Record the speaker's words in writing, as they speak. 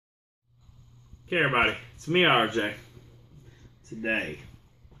Okay, everybody, it's me, RJ. Today,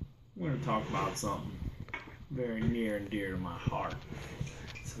 we're going to talk about something very near and dear to my heart.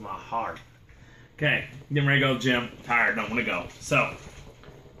 It's my heart. Okay, getting ready to go to the gym. Tired, don't want to go. So,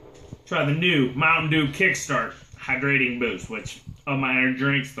 try the new Mountain Dew Kickstart Hydrating Boost, which of my energy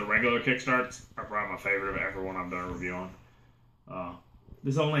drinks, the regular Kickstarts are probably my favorite of everyone I've done a review on.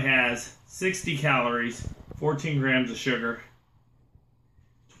 This only has 60 calories, 14 grams of sugar,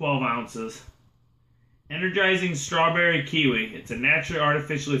 12 ounces. Energizing strawberry kiwi. It's a naturally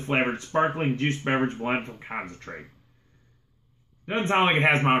artificially flavored sparkling juice beverage blend from concentrate. Doesn't sound like it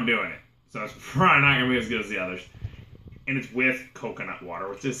has Mountain Dew in it, so it's probably not going to be as good as the others. And it's with coconut water,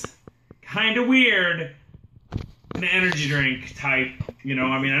 which is kind of weird. An energy drink type, you know,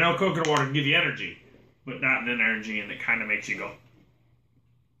 I mean, I know coconut water can give you energy, but not an energy, and it kind of makes you go.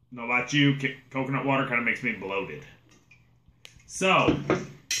 Know about you, coconut water kind of makes me bloated. So,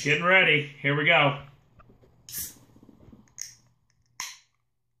 getting ready. Here we go.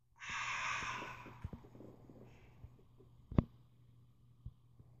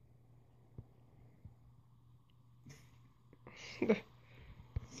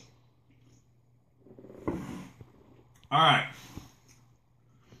 All right.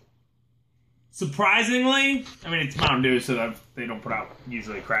 Surprisingly, I mean, it's Mountain Dew, so they don't put out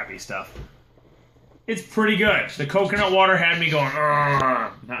usually crappy stuff. It's pretty good. The coconut water had me going,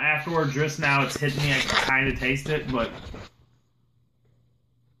 "Argh." Now afterwards, just now, it's hitting me. I can kind of taste it, but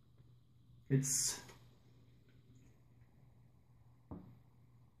it's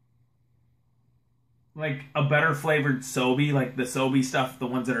like a better flavored Sobe, like the Sobe stuff, the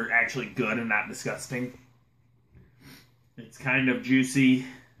ones that are actually good and not disgusting. It's kind of juicy.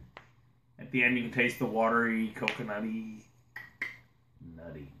 At the end, you can taste the watery, coconutty,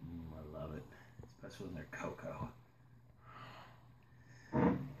 nutty. I love it, especially when they're cocoa.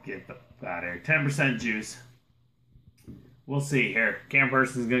 Get the out of here. 10% juice. We'll see here. Cam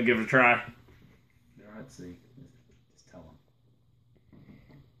person's gonna give it a try. Let's see. Just tell them.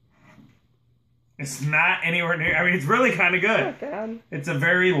 It's not anywhere near. I mean, it's really kind of good. It's not bad. It's a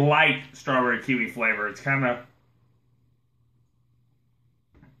very light strawberry kiwi flavor. It's kind of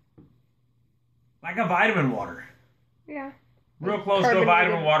like a vitamin water. Yeah. Real close to a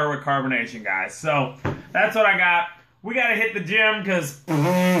vitamin water with carbonation, guys. So, that's what I got. We got to hit the gym because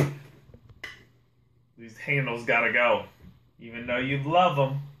these handles got to go. Even though you love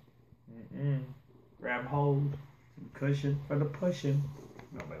them. Grab hold. Some cushion for the pushing.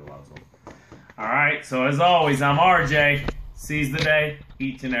 Nobody loves them. All right. So, as always, I'm RJ. Seize the day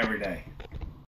each and every day.